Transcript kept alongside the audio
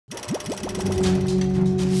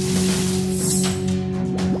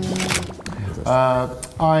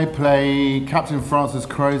I play Captain Francis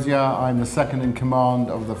Crozier. I'm the second in command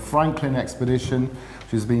of the Franklin expedition,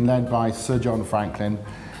 which has been led by Sir John Franklin.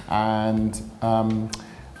 And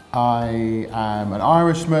I am an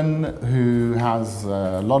Irishman who has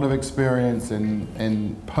a lot of experience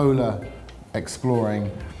in polar exploring.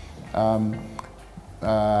 But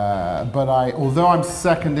although I'm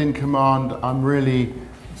second in command, I'm really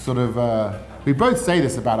sort of, we both say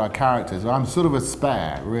this about our characters, I'm sort of a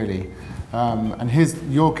spare, really. And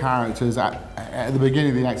your characters at the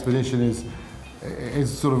beginning of the expedition is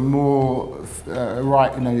sort of more,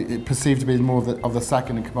 perceived to be more of the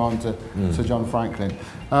second in command to Sir John Franklin.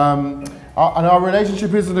 And our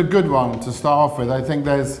relationship isn't a good one to start off with. I think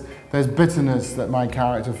there's bitterness that my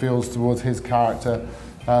character feels towards his character.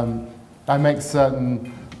 I make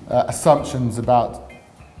certain assumptions about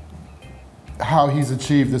how he's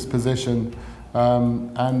achieved this position,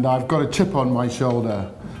 and I've got a chip on my shoulder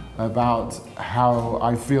about how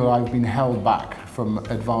I feel I've been held back from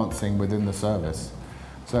advancing within the service.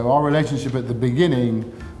 So our relationship at the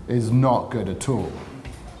beginning is not good at all.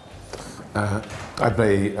 I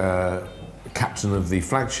play captain of the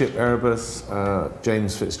flagship Erebus,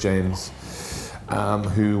 James Fitzjames,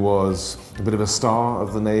 who was a bit of a star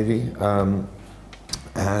of the Navy,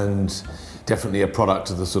 and definitely a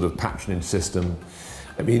product of the sort of patronage system.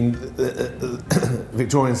 I mean, the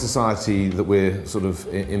Victorian society that we're sort of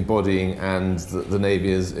embodying, and the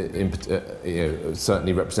Navy is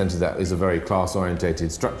certainly represented, that is a very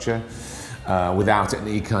class-orientated structure, without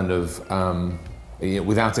any kind of,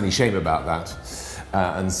 without any shame about that.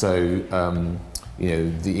 And so,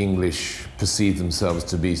 the English perceive themselves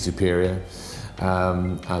to be superior.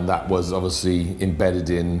 And that was obviously embedded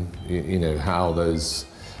in, how those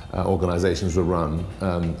organisations were run.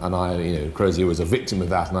 And Crozier was a victim of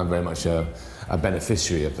that, and I'm very much a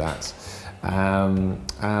beneficiary of that.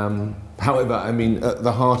 However, I mean, at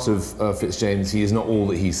the heart of Fitzjames, he is not all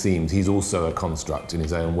that he seems. He's also a construct in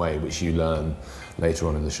his own way, which you learn later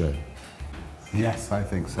on in the show. Yes, I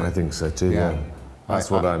think so. I think so too, yeah.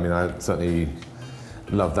 That's what I mean. I certainly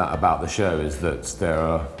love that about the show, is that there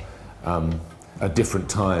are at different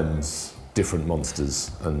times, different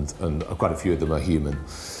monsters, and quite a few of them are human.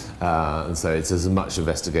 And so it's as much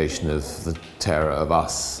investigation of the terror of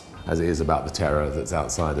us as it is about the terror that's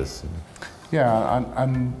outside us. Yeah,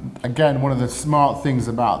 and again, one of the smart things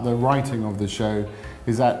about the writing of the show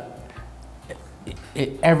is that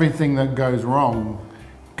everything that goes wrong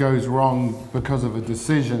because of a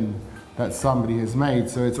decision that somebody has made.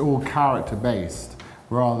 So it's all character-based,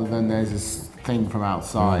 rather than there's this thing from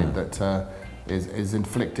outside that is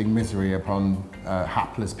inflicting misery upon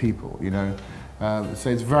hapless people, so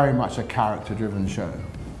it's very much a character-driven show.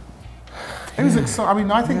 It was exciting. I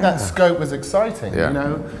mean, I think that scope was exciting,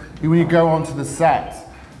 when you go onto the set,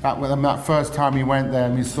 that first time we went there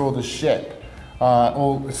and we saw the ship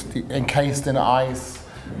all encased in ice,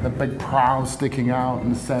 the big prow sticking out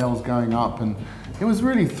and the sails going up, and it was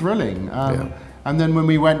really thrilling. And then when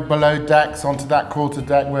we went below decks onto that quarter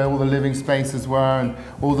deck where all the living spaces were and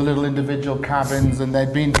all the little individual cabins, and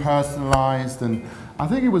they'd been personalised, and I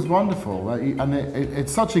think it was wonderful. And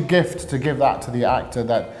it's such a gift to give that to the actor,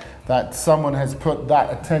 that someone has put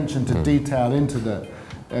that attention to detail into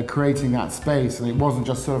creating that space, and it wasn't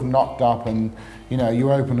just sort of knocked up and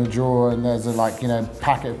you open a drawer and there's a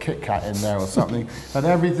packet of Kit Kat in there or something. And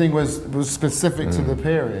everything was specific to the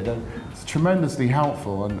period, and it's tremendously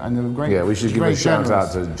helpful and they were great. Yeah, we should give a shout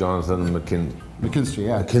out to Jonathan McKinstry,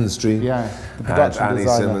 yeah. McKinstry, yeah, the production and Annie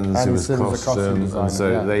designer. Simmons, who was costume designer, and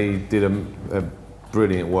so they did a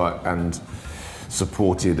brilliant work and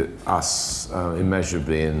supported us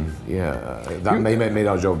immeasurably, and that made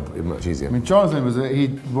our job much easier. I mean, Jonathan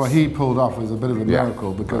what he pulled off was a bit of a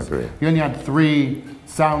miracle, because he only had 3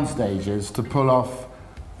 sound stages to pull off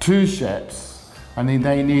 2 ships, and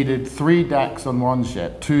they needed 3 decks on one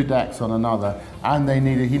ship, 2 decks on another, and he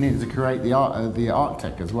needed to create the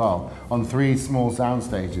Arctic as well on 3 small sound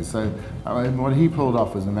stages. So what he pulled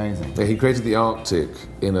off was amazing. Yeah, he created the Arctic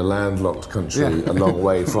in a landlocked country a long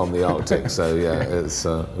way from the Arctic. So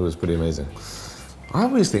it was pretty amazing. I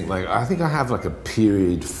always think I think I have a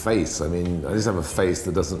period face. I mean, I just have a face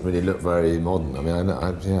that doesn't really look very modern. I mean,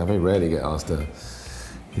 I very rarely get asked to,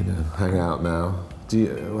 hang out now. Do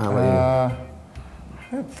you? How about you?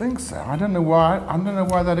 I don't think so. I don't know why.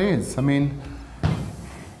 That is. I mean, I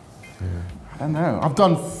don't know.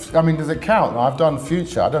 Does it count? I've done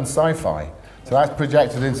future. I've done sci-fi, so that's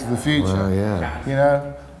projected into the future. Well,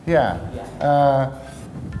 yeah.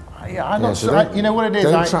 I'm not sure. You know what it is?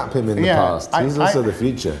 Don't trap him in the past. He's also the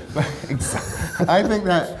future. I think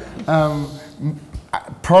that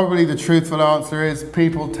probably the truthful answer is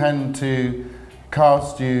people tend to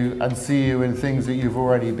cast you and see you in things that you've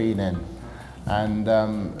already been in. And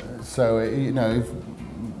so, you know,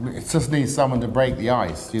 it just needs someone to break the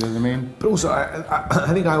ice, you know what I mean? But also,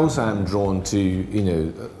 I think I also am drawn to, you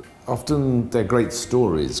know, often they're great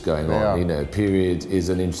stories going on, you know, period is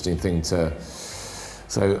an interesting thing to,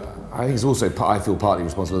 so I think it's also, I feel partly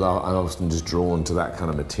responsible, I'm often just drawn to that kind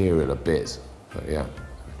of material a bit, but yeah.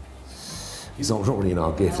 It's not really in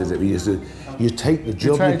our gift, is it? We used to, you take the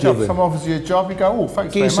job you're given. Someone offers you a job, you go, oh,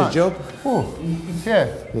 thanks very much. Give us a job. Oh,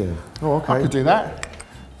 yeah. Yeah. Oh, okay. I could do that.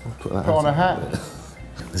 Put on a hat.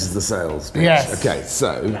 This is the sales pitch. Yes. Okay,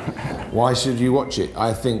 so why should you watch it?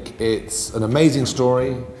 I think it's an amazing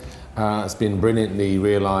story. It's been brilliantly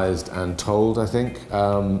realised and told, I think.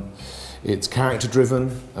 It's character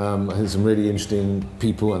driven. I think some really interesting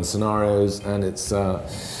people and scenarios, and it's an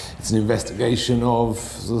investigation of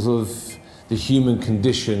sort of the human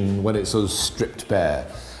condition when it's sort of stripped bare.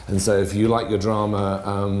 And so if you like your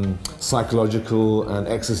drama, psychological and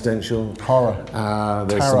existential. Horror.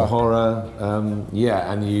 There's some horror,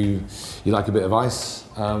 yeah, and you like a bit of ice,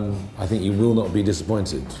 I think you will not be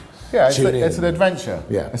disappointed. Yeah, it's an adventure.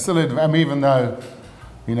 Yeah. It's still, even though,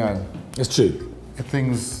 you know. It's true.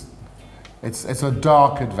 It's a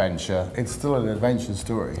dark adventure, it's still an adventure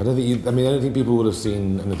story. I don't think people would have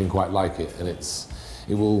seen anything quite like it, and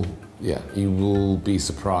you will be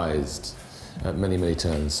surprised at many, many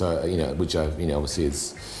turns. So, you know, which obviously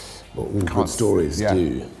is what all good stories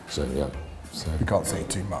do. So, yeah. So. You can't say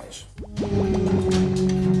too much.